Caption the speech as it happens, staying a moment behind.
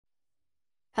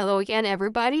Hello again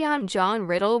everybody, I'm John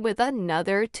Riddle with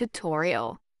another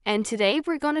tutorial. And today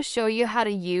we're going to show you how to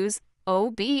use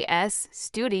OBS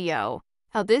Studio.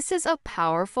 Now this is a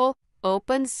powerful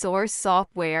open source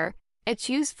software. It's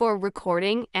used for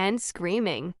recording and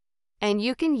streaming. And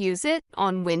you can use it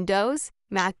on Windows,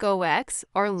 Mac OS,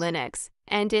 or Linux.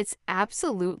 And it's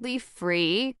absolutely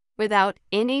free without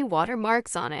any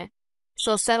watermarks on it.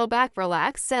 So settle back,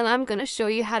 relax, and I'm going to show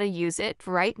you how to use it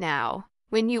right now.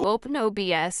 When you open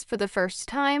OBS for the first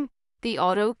time, the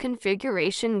Auto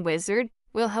Configuration Wizard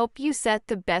will help you set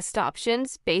the best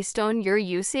options based on your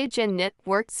usage and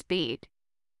network speed.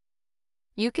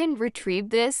 You can retrieve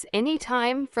this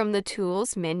anytime from the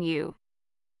Tools menu.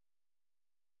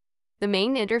 The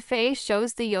main interface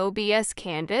shows the OBS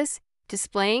canvas,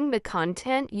 displaying the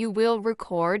content you will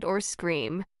record or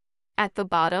stream. At the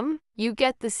bottom, you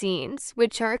get the scenes,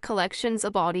 which are collections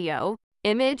of audio,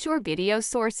 image, or video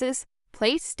sources,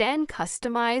 placed and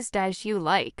customized as you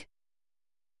like.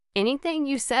 Anything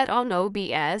you set on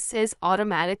OBS is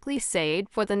automatically saved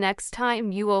for the next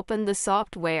time you open the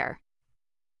software.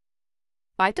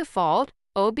 By default,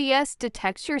 OBS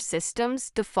detects your system's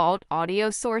default audio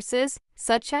sources,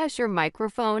 such as your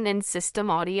microphone and system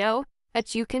audio,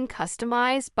 that you can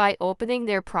customize by opening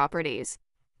their properties.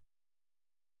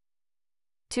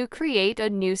 To create a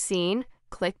new scene,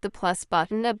 click the plus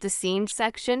button of the scene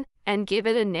section and give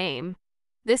it a name.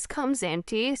 This comes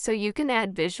empty, so you can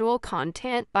add visual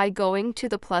content by going to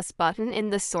the plus button in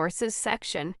the Sources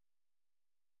section.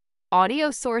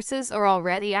 Audio sources are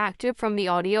already active from the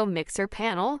audio mixer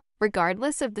panel,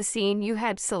 regardless of the scene you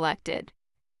had selected.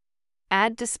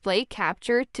 Add display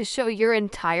capture to show your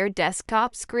entire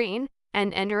desktop screen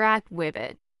and interact with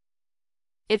it.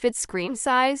 If its screen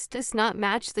size does not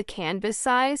match the canvas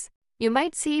size, you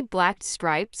might see black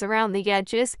stripes around the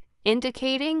edges,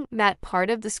 indicating that part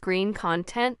of the screen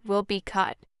content will be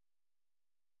cut.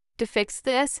 To fix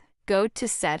this, go to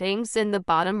Settings in the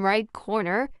bottom right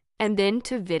corner and then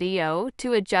to Video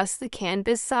to adjust the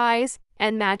canvas size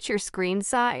and match your screen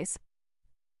size.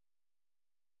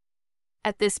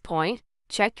 At this point,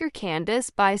 check your canvas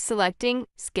by selecting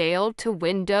Scale to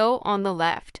Window on the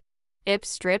left. If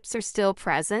strips are still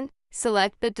present,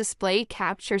 select the display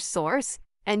capture source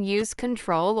and use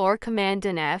Ctrl or Command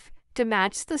and F to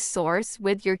match the source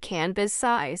with your canvas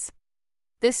size.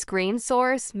 This screen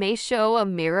source may show a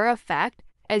mirror effect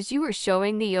as you are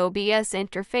showing the OBS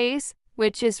interface,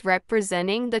 which is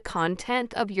representing the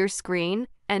content of your screen,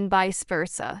 and vice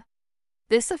versa.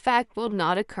 This effect will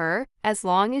not occur as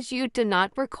long as you do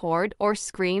not record or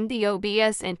stream the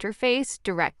OBS interface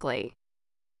directly.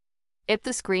 If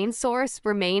the screen source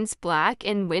remains black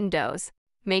in Windows,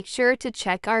 make sure to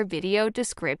check our video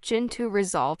description to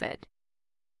resolve it.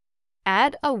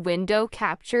 Add a window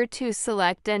capture to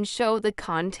select and show the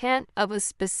content of a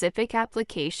specific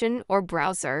application or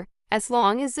browser, as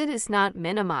long as it is not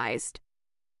minimized.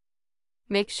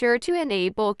 Make sure to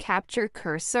enable Capture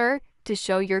Cursor to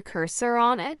show your cursor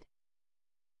on it.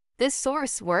 This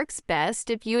source works best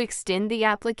if you extend the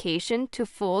application to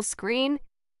full screen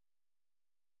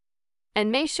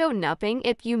and may show nothing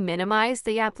if you minimize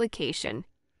the application.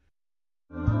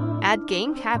 Add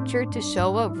Gain Capture to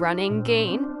show a running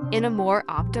gain in a more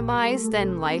optimized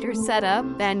and lighter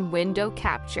setup than Window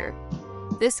Capture.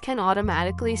 This can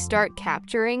automatically start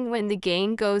capturing when the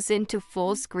gain goes into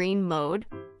full screen mode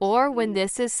or when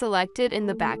this is selected in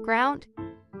the background.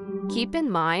 Keep in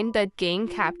mind that Gain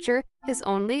Capture is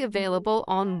only available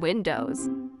on Windows.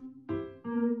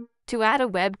 To add a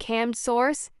webcam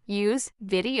source, use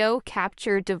Video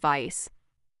Capture Device.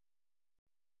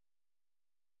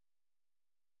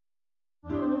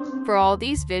 For all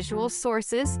these visual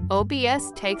sources,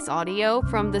 OBS takes audio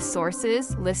from the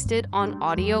sources listed on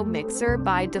Audio Mixer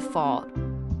by default.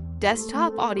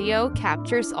 Desktop audio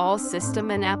captures all system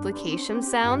and application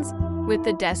sounds, with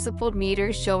the decibel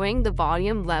meter showing the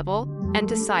volume level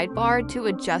and a sidebar to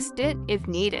adjust it if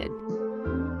needed.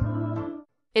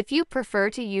 If you prefer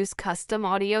to use custom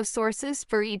audio sources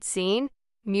for each scene,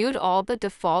 mute all the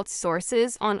default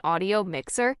sources on Audio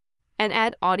Mixer and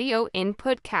add audio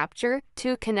input capture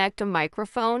to connect a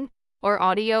microphone, or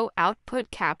audio output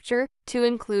capture to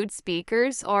include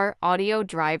speakers or audio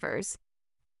drivers.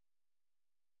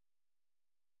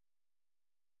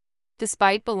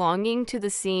 Despite belonging to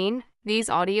the scene, these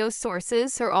audio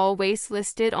sources are always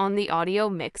listed on the Audio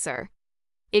Mixer.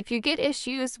 If you get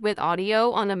issues with audio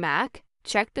on a Mac,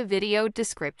 check the video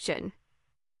description.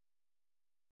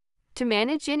 To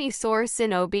manage any source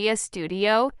in OBS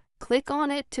Studio, click on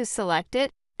it to select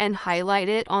it and highlight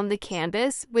it on the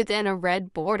canvas within a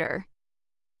red border.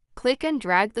 Click and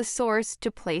drag the source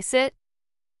to place it.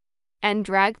 and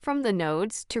drag from the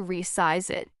nodes to resize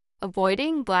it,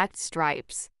 avoiding black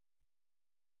stripes.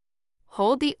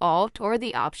 Hold the Alt or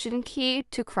the Option key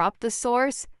to crop the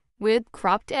source, with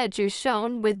cropped edges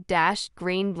shown with dashed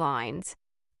green lines.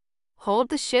 Hold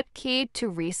the Shift key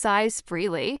to resize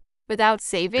freely without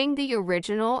saving the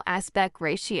original aspect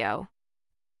ratio.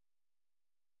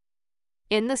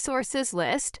 In the sources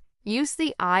list, use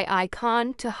the eye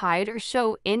icon to hide or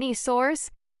show any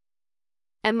source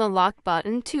and the lock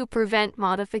button to prevent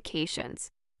modifications.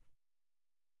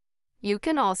 You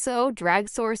can also drag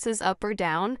sources up or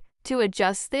down to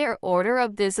adjust their order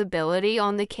of visibility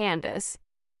on the canvas.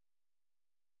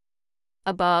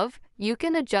 Above, you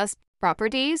can adjust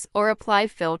properties or apply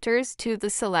filters to the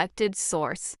selected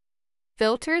source.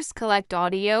 Filters collect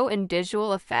audio and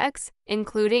visual effects,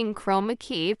 including chroma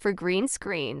key for green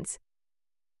screens.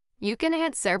 You can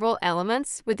add several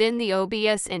elements within the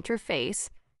OBS interface.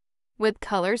 With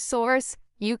Color Source,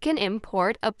 you can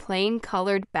import a plain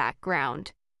colored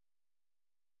background.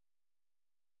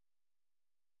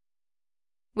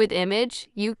 With Image,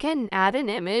 you can add an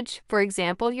image, for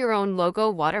example, your own logo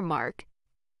watermark.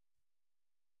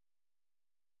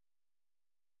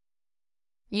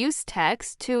 Use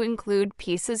text to include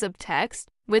pieces of text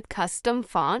with custom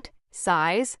font,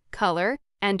 size, color,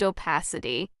 and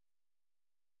opacity.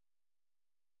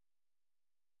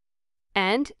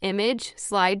 And Image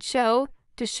Slideshow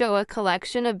to show a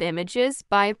collection of images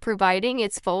by providing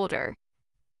its folder.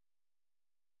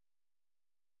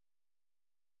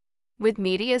 With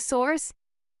Media Source,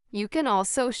 you can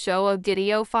also show a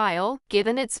video file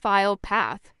given its file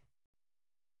path.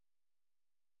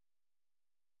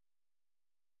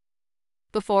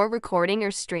 Before recording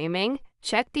or streaming,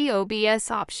 check the OBS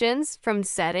options from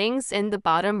Settings in the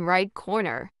bottom right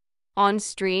corner. On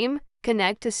Stream,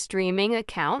 connect a streaming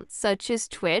account such as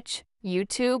Twitch,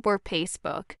 YouTube, or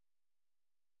Facebook.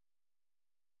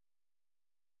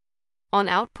 On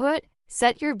Output,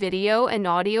 set your video and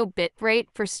audio bitrate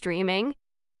for streaming.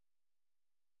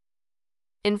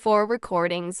 In For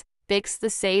Recordings, fix the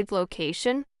saved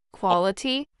location,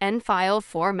 quality, and file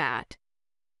format.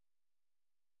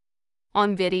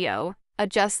 On Video,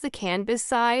 adjust the canvas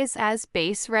size as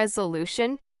base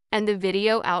resolution and the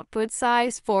video output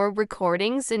size for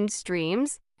recordings and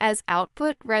streams as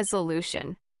output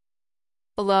resolution.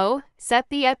 Below, set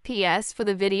the FPS for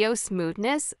the video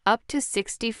smoothness up to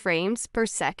 60 frames per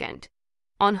second.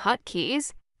 On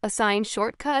hotkeys, assign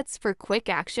shortcuts for quick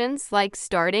actions like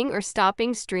starting or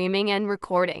stopping streaming and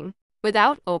recording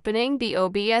without opening the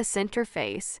OBS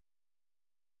interface.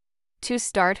 To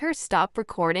start or stop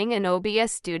recording in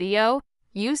OBS Studio,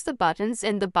 use the buttons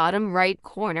in the bottom right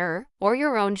corner or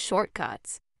your own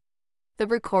shortcuts. The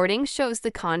recording shows the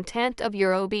content of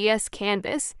your OBS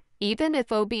canvas, even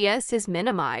if OBS is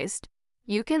minimized.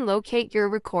 You can locate your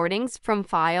recordings from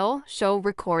File, Show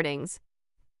Recordings.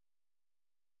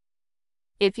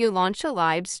 If you launch a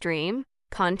live stream,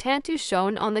 content is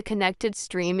shown on the connected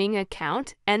streaming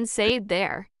account and saved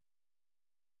there.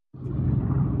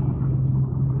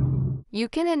 You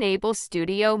can enable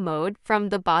Studio Mode from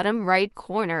the bottom right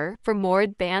corner for more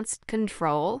advanced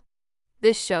control.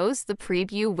 This shows the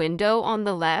preview window on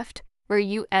the left, where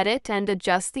you edit and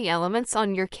adjust the elements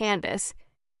on your canvas,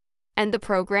 and the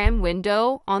program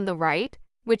window on the right,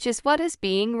 which is what is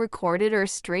being recorded or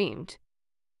streamed.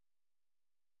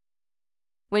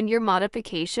 When your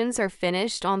modifications are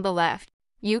finished on the left,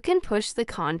 you can push the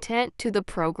content to the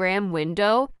program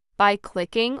window by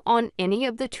clicking on any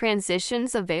of the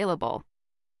transitions available.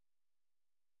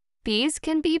 These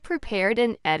can be prepared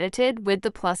and edited with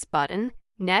the plus button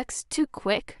next to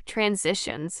Quick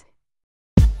Transitions.